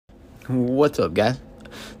What's up, guys?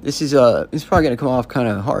 This is probably gonna come off kind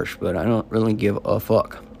of harsh, but I don't really give a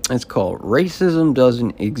fuck. It's called racism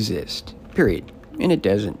doesn't exist. Period. And it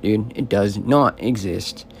doesn't, dude. It does not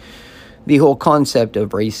exist. The whole concept of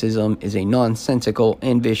racism is a nonsensical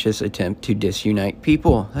and vicious attempt to disunite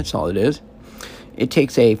people. That's all it is. It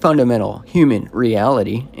takes a fundamental human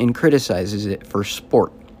reality and criticizes it for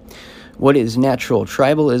sport. What is natural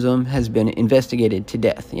tribalism has been investigated to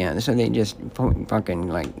death. Yeah, so they just fucking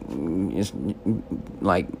like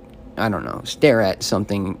I don't know, stare at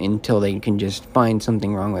something until they can just find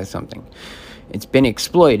something wrong with something. It's been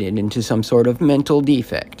exploited into some sort of mental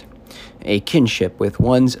defect. A kinship with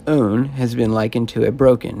one's own has been likened to a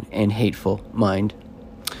broken and hateful mind.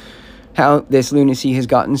 How this lunacy has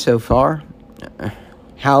gotten so far?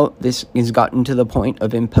 How this has gotten to the point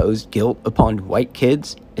of imposed guilt upon white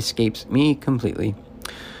kids escapes me completely.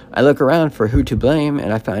 I look around for who to blame,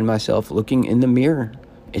 and I find myself looking in the mirror.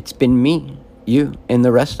 It's been me, you, and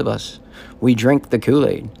the rest of us. We drank the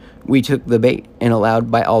Kool-Aid. We took the bait and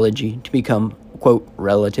allowed biology to become, quote,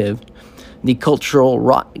 relative. The cultural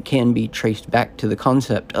rot can be traced back to the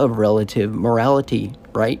concept of relative morality,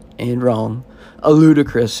 right and wrong, a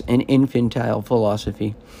ludicrous and infantile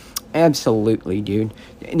philosophy. Absolutely, dude.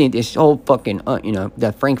 This whole fucking,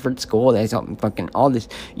 the Frankfurt School, there's fucking all this,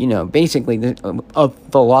 basically a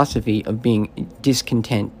philosophy of being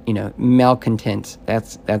discontent, malcontents.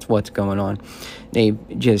 That's what's going on. They've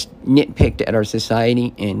just nitpicked at our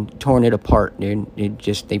society and torn it apart, dude.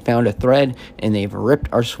 They found a thread and they've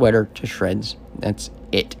ripped our sweater to shreds. That's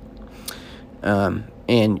it. And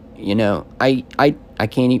I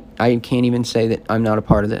can't even say that I'm not a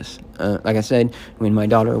part of this. Like I said, when my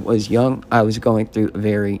daughter was young, I was going through a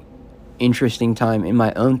very interesting time in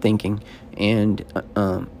my own thinking, and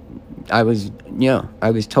I was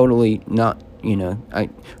totally not,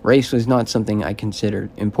 race was not something I considered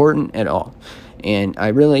important at all, and I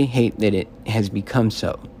really hate that it has become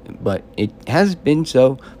so, but it has been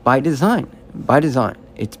so by design.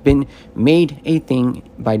 It's been made a thing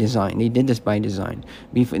by design. They did this by design.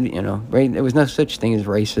 Before, there was no such thing as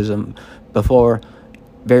racism before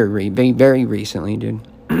very recently, dude.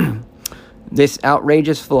 This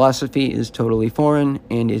outrageous philosophy is totally foreign,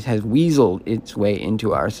 and it has weaseled its way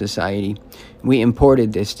into our society. We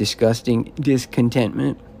imported this disgusting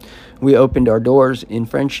discontentment. We opened our doors in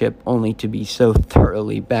friendship only to be so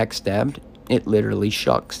thoroughly backstabbed. It literally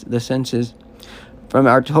shocks the senses. From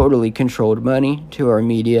our totally controlled money to our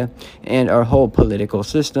media and our whole political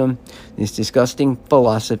system, this disgusting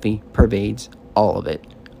philosophy pervades all of it.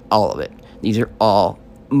 All of it. These are all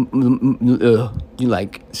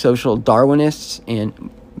like social Darwinists and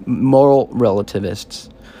moral relativists.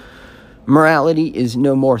 Morality is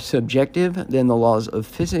no more subjective than the laws of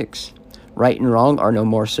physics. Right and wrong are no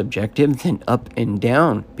more subjective than up and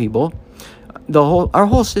down, people. Our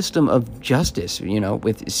whole system of justice,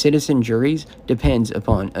 with citizen juries, depends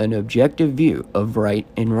upon an objective view of right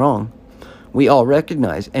and wrong. We all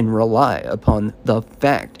recognize and rely upon the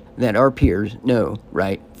fact that our peers know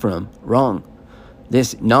right from wrong.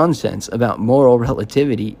 This nonsense about moral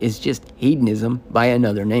relativity is just hedonism by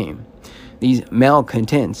another name. These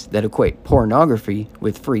malcontents that equate pornography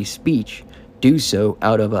with free speech do so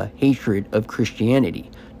out of a hatred of Christianity,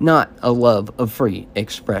 not a love of free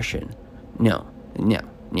expression. No.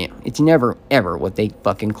 It's never, ever what they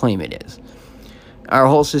fucking claim it is. Our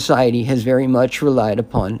whole society has very much relied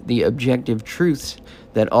upon the objective truths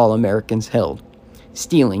that all Americans held.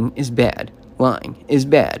 Stealing is bad. Lying is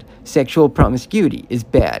bad. Sexual promiscuity is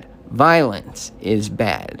bad. Violence is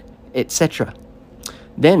bad, etc.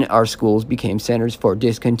 Then our schools became centers for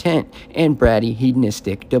discontent and bratty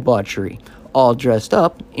hedonistic debauchery, all dressed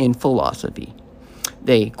up in philosophy.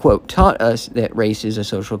 They, quote, taught us that race is a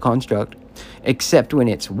social construct, except when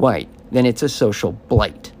it's white, then it's a social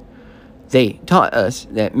blight. They taught us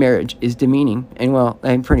that marriage is demeaning, and well,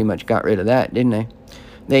 they pretty much got rid of that, didn't they?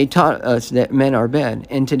 They taught us that men are bad,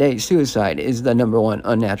 and today suicide is the number one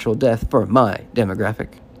unnatural death for my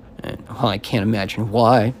demographic. And well, I can't imagine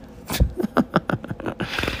why.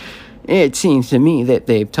 It seems to me that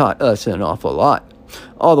they've taught us an awful lot,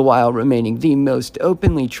 all the while remaining the most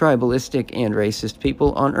openly tribalistic and racist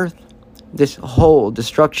people on earth. This whole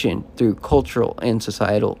destruction through cultural and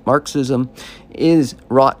societal Marxism is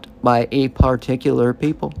wrought by a particular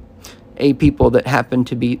people. A people that happen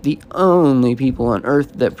to be the only people on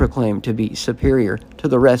earth that proclaim to be superior to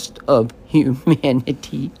the rest of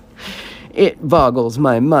humanity. It boggles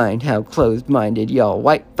my mind how closed-minded y'all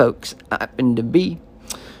white folks happen to be.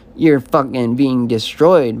 You're fucking being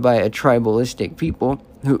destroyed by a tribalistic people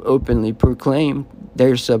who openly proclaim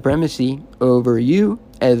their supremacy over you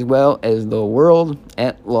as well as the world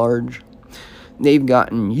at large. They've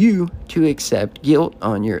gotten you to accept guilt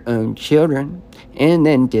on your own children and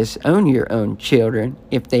then disown your own children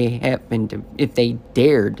if they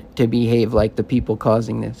dared to behave like the people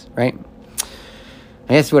causing this, right?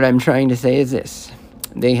 I guess what I'm trying to say is this.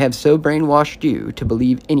 They have so brainwashed you to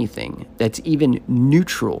believe anything that's even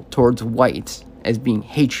neutral towards whites as being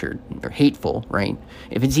hatred or hateful, right?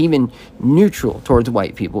 If it's even neutral towards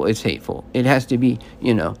white people, it's hateful. It has to be,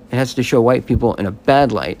 it has to show white people in a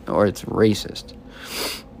bad light or it's racist.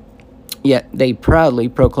 Yet they proudly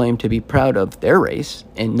proclaim to be proud of their race,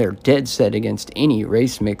 and they're dead set against any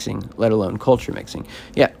race mixing, let alone culture mixing.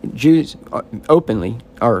 Yeah, Jews are openly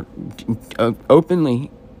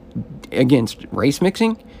against race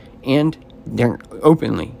mixing, and they're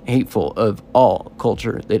openly hateful of all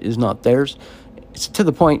culture that is not theirs. It's to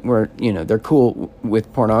the point where, they're cool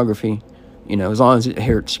with pornography, as long as it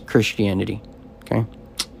hurts Christianity, okay?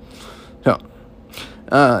 So,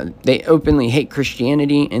 they openly hate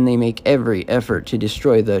Christianity, and they make every effort to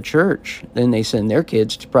destroy the church. Then they send their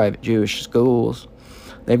kids to private Jewish schools.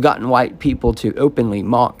 They've gotten white people to openly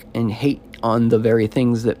mock and hate on the very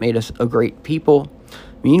things that made us a great people.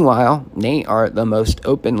 Meanwhile, they are the most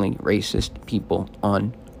openly racist people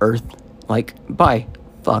on earth, like, by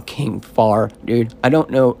fucking far, dude. I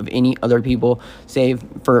don't know of any other people, save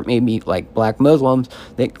for maybe, like, black Muslims,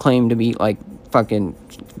 that claim to be, like, fucking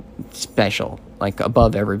special, like,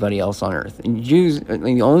 above everybody else on earth. And Jews are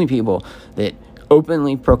the only people that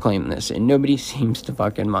openly proclaim this, and nobody seems to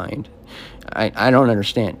fucking mind. I don't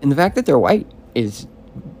understand. And the fact that they're white is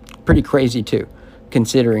pretty crazy, too,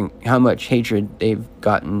 considering how much hatred they've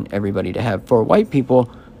gotten everybody to have for white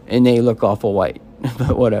people, and they look awful white.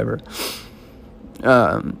 But whatever.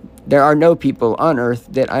 There are no people on earth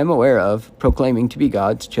that I'm aware of proclaiming to be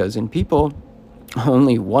God's chosen people.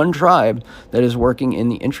 Only one tribe that is working in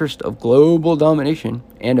the interest of global domination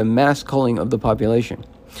and a mass culling of the population.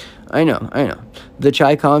 I know. The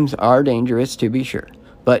Chi-Coms are dangerous, to be sure.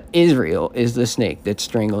 But Israel is the snake that's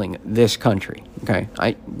strangling this country. Okay,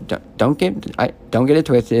 don't get it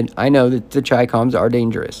twisted. I know that the Chi-Coms are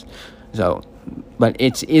dangerous, but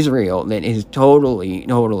it's Israel that is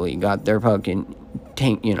totally got their fucking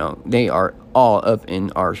tank. They are all up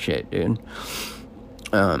in our shit, dude.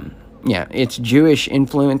 Yeah, it's Jewish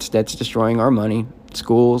influence that's destroying our money,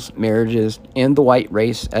 schools, marriages, and the white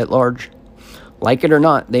race at large. Like it or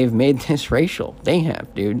not, they've made this racial. They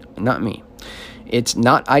have, dude, not me. It's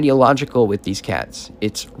not ideological with these cats.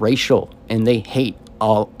 It's racial, and they hate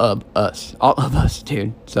all of us. All of us,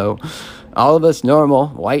 dude. So, all of us normal,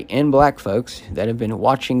 white and black folks that have been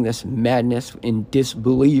watching this madness in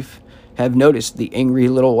disbelief have noticed the angry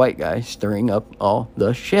little white guy stirring up all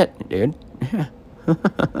the shit, dude.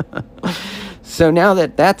 So now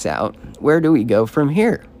that that's out, where do we go from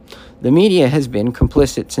here? The media has been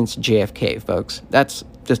complicit since JFK, folks. That's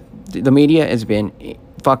just, the media has been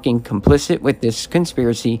fucking complicit with this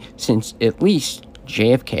conspiracy since at least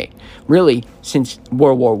JFK. Really, since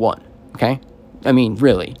World War I, okay? I mean,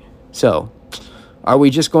 really. So, are we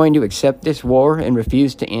just going to accept this war and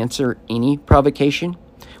refuse to answer any provocation?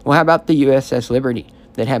 Well, how about the USS Liberty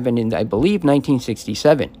that happened in, I believe,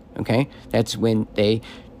 1967, okay? That's when they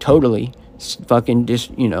totally fucking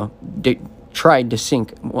tried to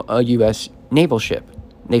sink a U.S. naval ship.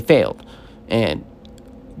 They failed. And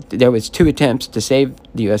there was 2 attempts to save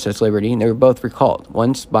the USS Liberty, and they were both recalled.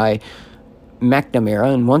 Once by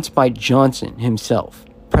McNamara and once by Johnson himself.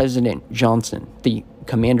 President Johnson, the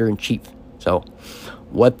commander-in-chief. So,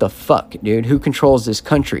 what the fuck, dude? Who controls this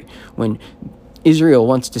country? When Israel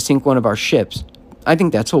wants to sink one of our ships, I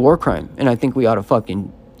think that's a war crime. And I think we ought to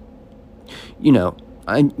fucking, we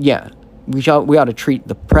ought to treat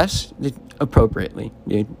the press appropriately,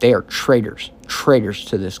 dude. They are traitors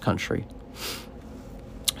to this country.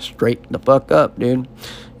 Straight the fuck up, dude.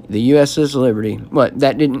 The USS Liberty. What,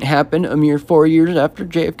 that didn't happen a mere 4 years after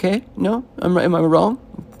JFK? No? Am I wrong?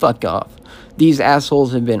 Fuck off. These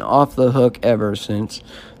assholes have been off the hook ever since.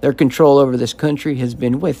 Their control over this country has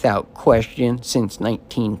been without question since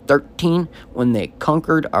 1913, when they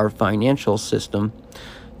conquered our financial system.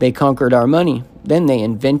 They conquered our money. Then they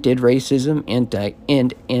invented racism and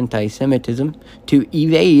anti-Semitism to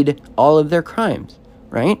evade all of their crimes.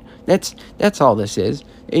 Right? That's all this is.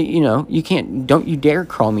 You can't, don't you dare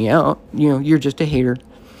call me out. You're just a hater.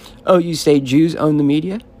 Oh, you say Jews own the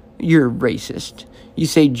media? You're racist. You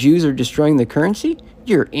say Jews are destroying the currency?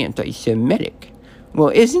 You're anti-Semitic. Well,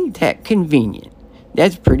 isn't that convenient?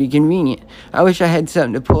 That's pretty convenient. I wish I had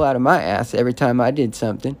something to pull out of my ass every time I did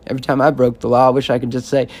something. Every time I broke the law, I wish I could just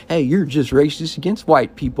say, hey, you're just racist against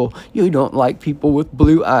white people. You don't like people with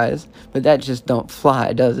blue eyes. But that just don't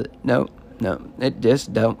fly, does it? No, it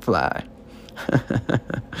just don't fly.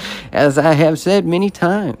 As I have said many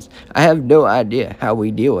times, I have no idea how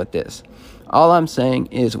we deal with this. All I'm saying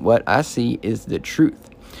is what I see is the truth.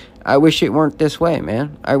 I wish it weren't this way,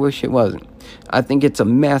 man. I wish it wasn't. I think it's a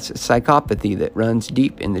mass psychopathy that runs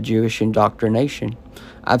deep in the Jewish indoctrination.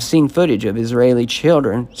 I've seen footage of Israeli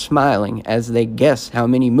children smiling as they guess how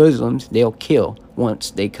many Muslims they'll kill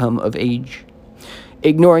once they come of age.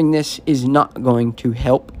 Ignoring this is not going to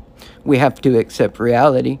help. We have to accept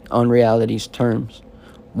reality on reality's terms.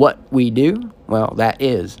 What we do? Well, that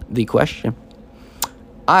is the question.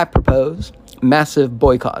 I propose massive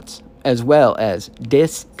boycotts as well as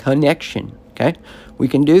disconnection. Okay? We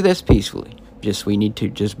can do this peacefully. We need to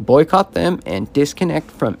just boycott them and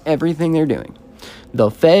disconnect from everything they're doing.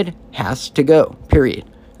 The Fed has to go, period.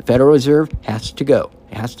 The Federal Reserve has to go.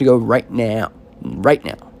 It has to go right now. Right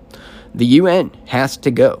now. The UN has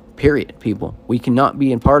to go, period, people. We cannot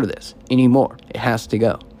be a part of this anymore. It has to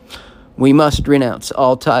go. We must renounce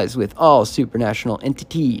all ties with all supranational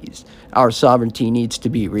entities. Our sovereignty needs to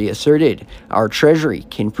be reasserted. Our treasury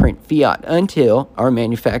can print fiat until our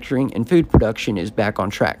manufacturing and food production is back on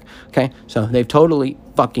track. Okay? So they've totally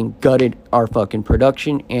fucking gutted our fucking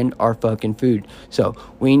production and our fucking food. So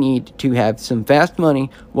we need to have some fast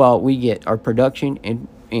money while we get our production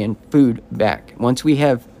and food back. Once we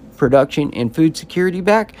have production and food security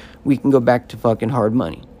back, we can go back to fucking hard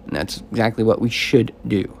money. And that's exactly what we should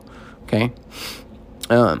do. Okay?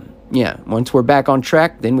 Yeah, once we're back on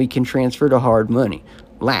track, then we can transfer to hard money.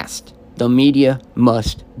 Last, the media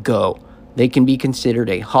must go. They can be considered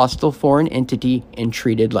a hostile foreign entity and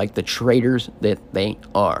treated like the traitors that they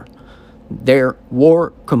are. Their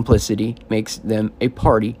war complicity makes them a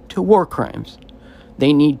party to war crimes.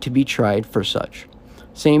 They need to be tried for such.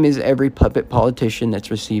 Same as every puppet politician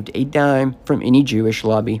that's received a dime from any Jewish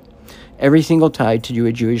lobby. Every single tied to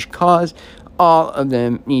a Jewish cause, all of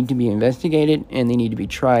them need to be investigated and they need to be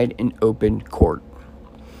tried in open court.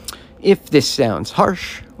 If this sounds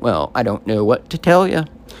harsh, well, I don't know what to tell you.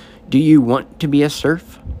 Do you want to be a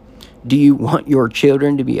serf? Do you want your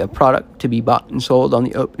children to be a product to be bought and sold on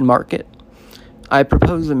the open market? I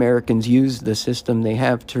propose Americans use the system they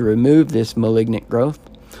have to remove this malignant growth.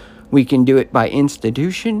 We can do it by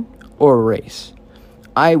institution or race.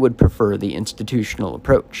 I would prefer the institutional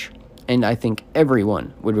approach. And I think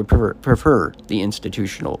everyone would prefer the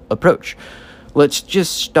institutional approach. Let's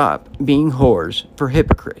just stop being whores for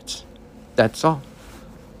hypocrites. That's all.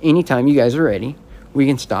 Anytime you guys are ready, we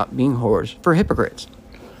can stop being whores for hypocrites.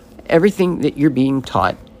 Everything that you're being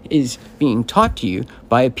taught is being taught to you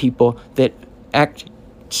by people that act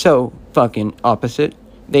so fucking opposite.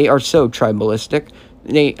 They are so tribalistic.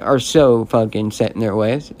 They are so fucking set in their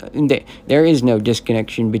ways. There is no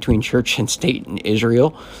disconnection between church and state in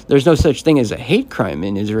Israel. There's no such thing as a hate crime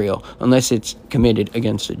in Israel unless it's committed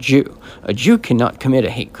against a Jew. A Jew cannot commit a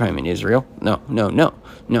hate crime in Israel. No.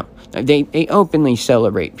 They openly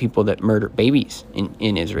celebrate people that murder babies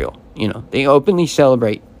in Israel. You know, they openly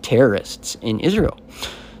celebrate terrorists in Israel.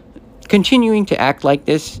 Continuing to act like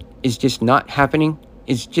this is just not happening.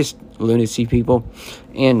 It's just lunacy, people.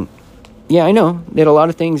 And yeah, I know that a lot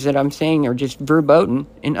of things that I'm saying are just verboten,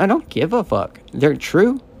 and I don't give a fuck. They're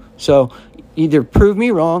true. So either prove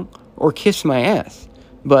me wrong or kiss my ass.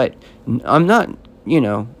 But I'm not,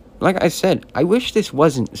 like I said, I wish this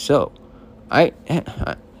wasn't so.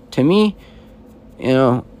 To me,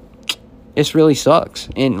 this really sucks.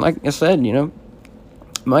 And like I said,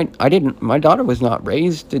 my daughter was not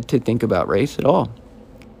raised to think about race at all.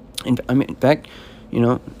 In fact,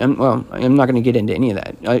 I'm not going to get into any of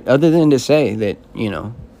that. Other than to say that,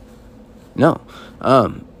 no.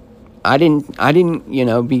 I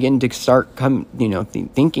didn't, begin to start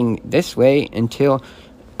thinking this way until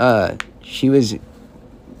she was,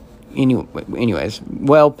 anyways,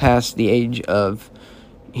 well past the age of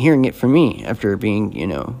hearing it from me after being,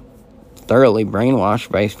 thoroughly brainwashed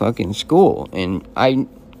by fucking school. And I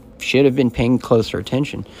should have been paying closer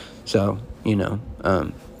attention. So,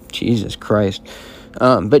 Jesus Christ.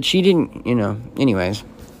 But she didn't, anyways.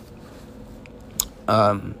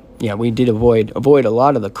 Yeah, we did avoid a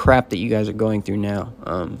lot of the crap that you guys are going through now.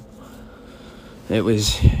 It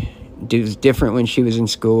was different when she was in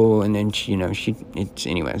school, and then she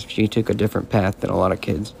took a different path than a lot of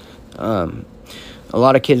kids. A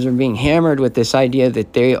lot of kids are being hammered with this idea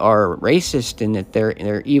that they are racist and that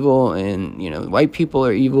they're evil, and white people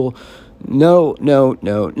are evil. No.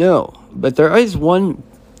 But there is one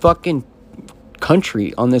fucking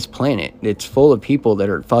country on this planet. It's full of people that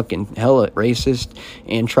are fucking hella racist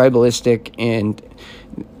and tribalistic, and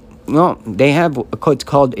well, they have what's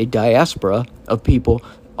called a diaspora of people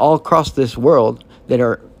all across this world that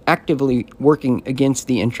are actively working against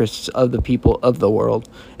the interests of the people of the world,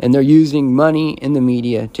 and they're using money in the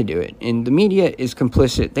media to do it. And the media is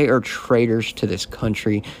complicit. They are traitors to this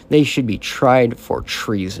country. They should be tried for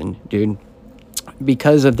treason, dude,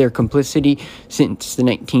 because of their complicity since the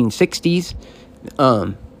 1960s.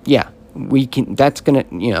 Yeah, we can. That's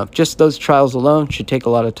gonna, just those trials alone should take a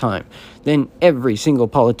lot of time. Then every single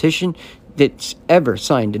politician that's ever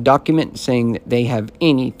signed a document saying that they have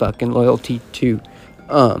any fucking loyalty to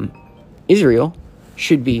Israel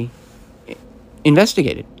should be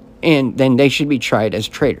investigated, and then they should be tried as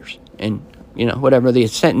traitors. And whatever the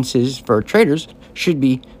sentences for traitors should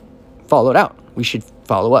be followed out. We should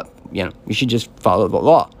follow up. We should just follow the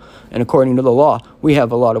law. And according to the law, we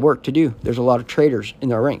have a lot of work to do. There's a lot of traitors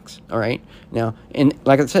in our ranks, all right? Now, and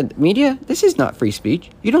like I said, media, this is not free speech.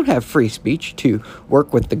 You don't have free speech to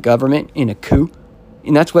work with the government in a coup.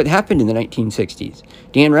 And that's what happened in the 1960s.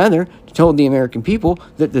 Dan Rather told the American people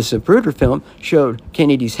that the Zapruder film showed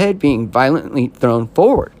Kennedy's head being violently thrown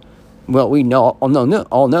forward. Well, we all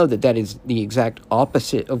know that is the exact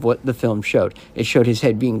opposite of what the film showed. It showed his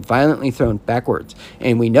head being violently thrown backwards.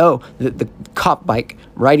 And we know that the cop bike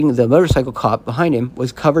riding the motorcycle cop behind him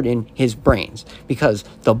was covered in his brains, because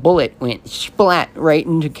the bullet went splat right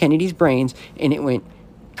into Kennedy's brains, and it went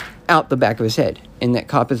out the back of his head. And that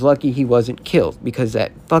cop is lucky he wasn't killed, because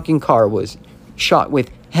that fucking car was shot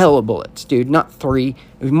with hella bullets, dude. Not 3.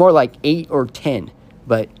 It was more like 8 or 10.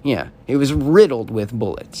 But, yeah, it was riddled with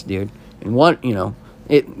bullets, dude. And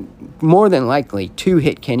it more than likely 2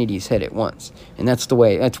 hit Kennedy's head at once. And that's why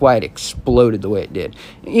it exploded the way it did.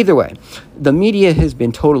 Either way, the media has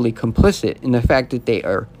been totally complicit in the fact that they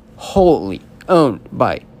are wholly owned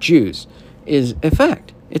by Jews is a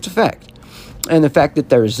fact. It's a fact. And the fact that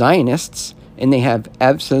they're Zionists and they have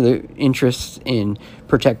absolute interests in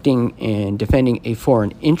protecting and defending a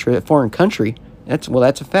foreign country, that's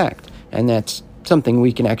a fact. And that's something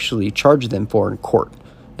we can actually charge them for in court.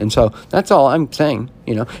 And so that's all I'm saying.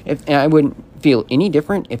 And I wouldn't feel any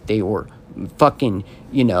different if they were fucking,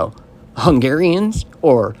 Hungarians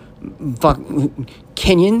or fucking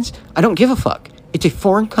Kenyans. I don't give a fuck. It's a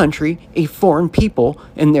foreign country, a foreign people,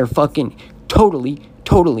 and they're fucking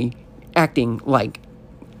totally acting like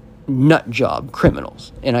nut job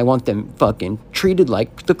criminals. And I want them fucking treated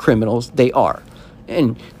like the criminals they are.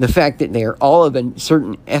 And the fact that they're all of a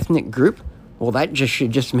certain ethnic group, well, that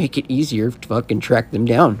should just make it easier to fucking track them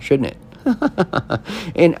down, shouldn't it?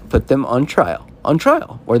 And put them on trial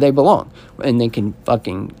where they belong. And they can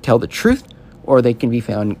fucking tell the truth, or they can be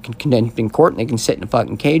found condemned in court, and they can sit in a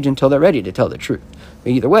fucking cage until they're ready to tell the truth.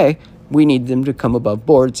 But either way, we need them to come above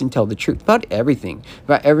boards and tell the truth about everything,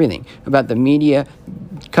 about the media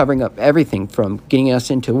covering up everything from getting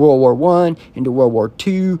us into World War I, into World War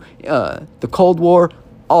II, the Cold War.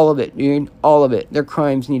 All of it, dude. All of it. Their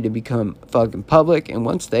crimes need to become fucking public. And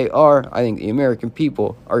once they are, I think the American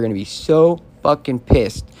people are going to be so fucking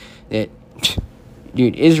pissed that,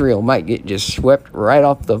 dude, Israel might get just swept right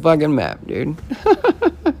off the fucking map, dude.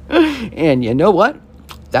 And you know what?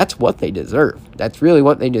 That's what they deserve. That's really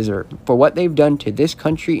what they deserve. For what they've done to this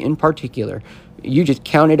country in particular. You just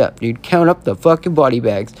count it up, dude. Count up the fucking body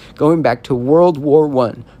bags going back to World War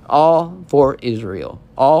I. All for Israel.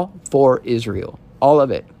 All for Israel. All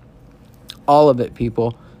of it. All of it,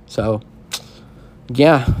 people. So,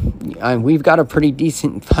 yeah, we've got a pretty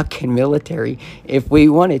decent fucking military. If we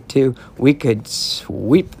wanted to, we could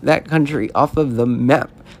sweep that country off of the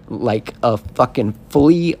map like a fucking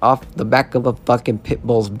flea off the back of a fucking pit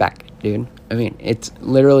bull's back, dude. I mean,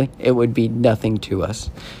 it would be nothing to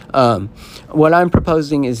us. What I'm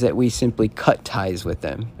proposing is that we simply cut ties with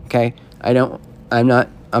them, okay? I'm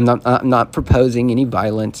not proposing any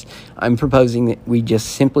violence. I'm proposing that we just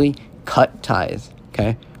simply cut ties,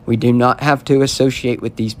 okay? We do not have to associate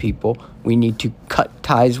with these people. We need to cut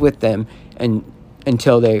ties with them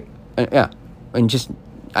until they, and just,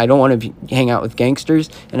 I don't want to hang out with gangsters,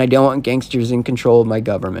 and I don't want gangsters in control of my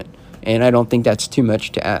government. And I don't think that's too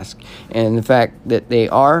much to ask. And the fact that they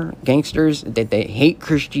are gangsters, that they hate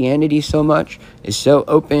Christianity so much, is so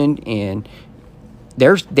open, and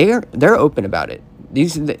they're open about it.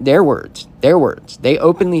 These are their words. They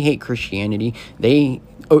openly hate Christianity. They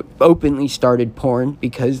openly started porn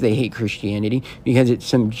because they hate Christianity, because it's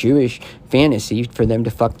some Jewish fantasy for them to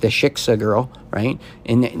fuck the shiksa girl, right?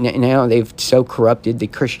 And now they've so corrupted the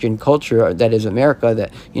Christian culture that is America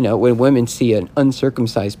that, when women see an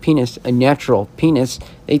uncircumcised penis, a natural penis,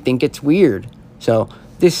 they think it's weird. So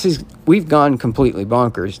we've gone completely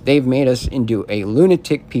bonkers. They've made us into a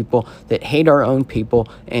lunatic people that hate our own people,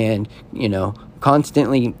 and,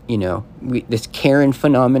 constantly, this Karen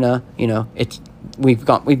phenomena,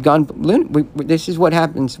 this is what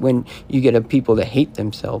happens when you get a people that hate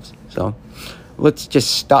themselves. So let's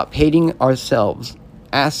just stop hating ourselves.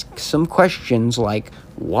 Ask some questions like,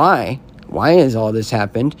 why has all this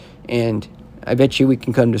happened? And I bet you we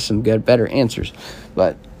can come to some better answers.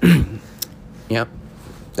 But yeah,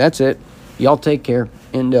 that's it. Y'all take care,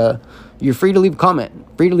 and you're free to leave a comment,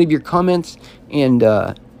 free to leave your comments, and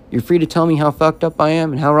you're free to tell me how fucked up I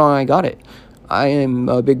am and how wrong I got it. I am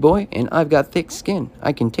a big boy, and I've got thick skin.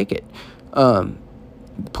 I can take it.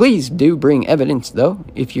 Please do bring evidence, though,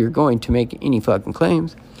 if you're going to make any fucking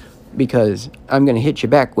claims, because I'm going to hit you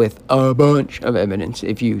back with a bunch of evidence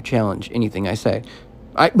if you challenge anything I say.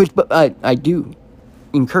 But I do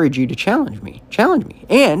encourage you to challenge me.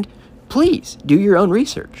 And please do your own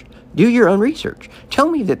research. Tell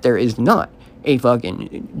me that there is not a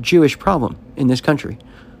fucking Jewish problem in this country.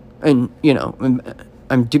 And,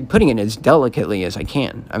 I'm putting it as delicately as I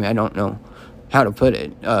can. I mean, I don't know how to put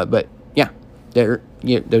it, but yeah,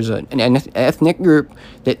 there's an ethnic group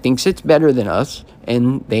that thinks it's better than us,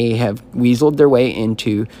 and they have weaseled their way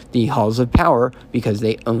into the halls of power because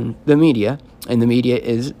they own the media, and the media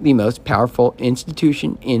is the most powerful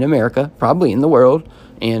institution in America, probably in the world,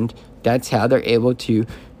 and that's how they're able to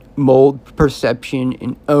mold perception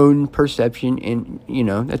and own perception, and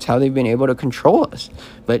that's how they've been able to control us.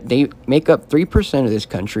 But they make up 3% of this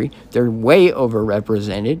country. They're way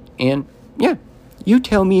overrepresented, and yeah, you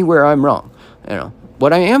tell me where I'm wrong.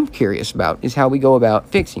 What I am curious about is how we go about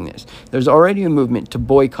fixing this. There's already a movement to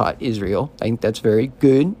boycott Israel. I think that's very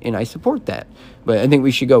good, and I support that. But I think we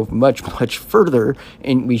should go much, much further,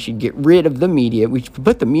 and we should get rid of the media. We should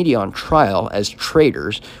put the media on trial as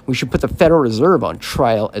traitors. We should put the Federal Reserve on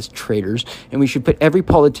trial as traitors. And we should put every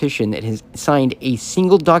politician that has signed a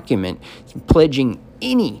single document pledging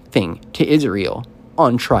anything to Israel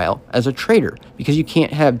on trial as a traitor, because you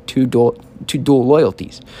can't have two dual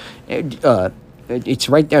loyalties. It's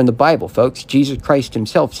right there in the Bible, folks. Jesus Christ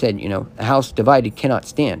himself said, a house divided cannot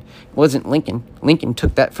stand. It wasn't Lincoln. Lincoln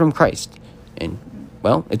took that from Christ. And,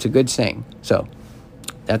 well, it's a good saying. So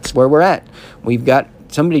that's where we're at. We've got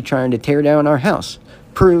somebody trying to tear down our house.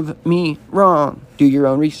 Prove me wrong. Do your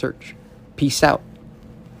own research. Peace out.